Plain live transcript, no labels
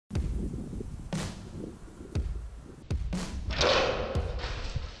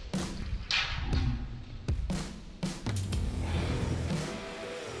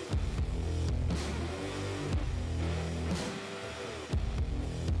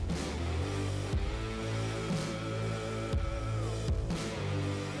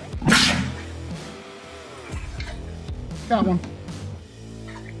Got one.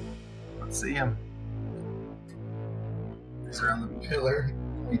 Let's see him. He's around the pillar.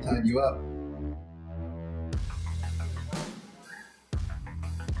 We tied you up.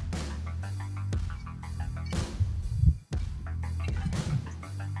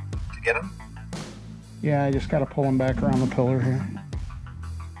 Did you get him? Yeah, I just got to pull him back around the pillar here.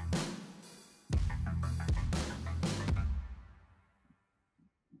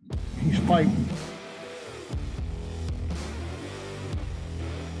 He's fighting.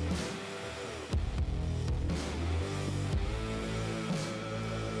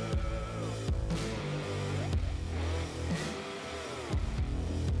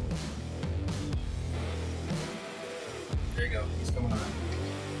 There you go. He's coming around.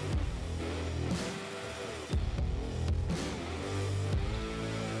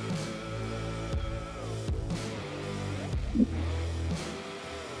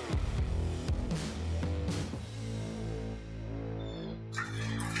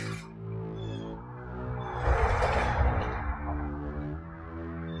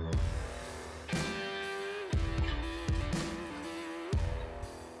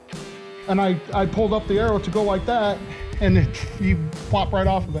 And I pulled up the arrow to go like that, and he flopped right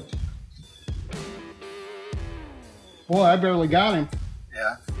off of it. Boy, I barely got him.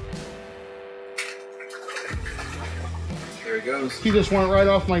 Yeah. There he goes. He just went right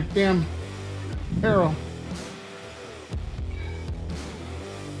off my damn arrow.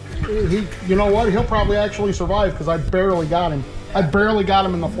 You know what? He'll probably actually survive because I barely got him. I barely got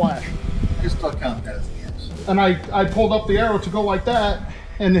him in the flash. You're still counting that as a catch. And I pulled up the arrow to go like that,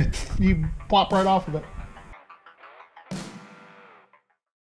 and he flopped right off of it.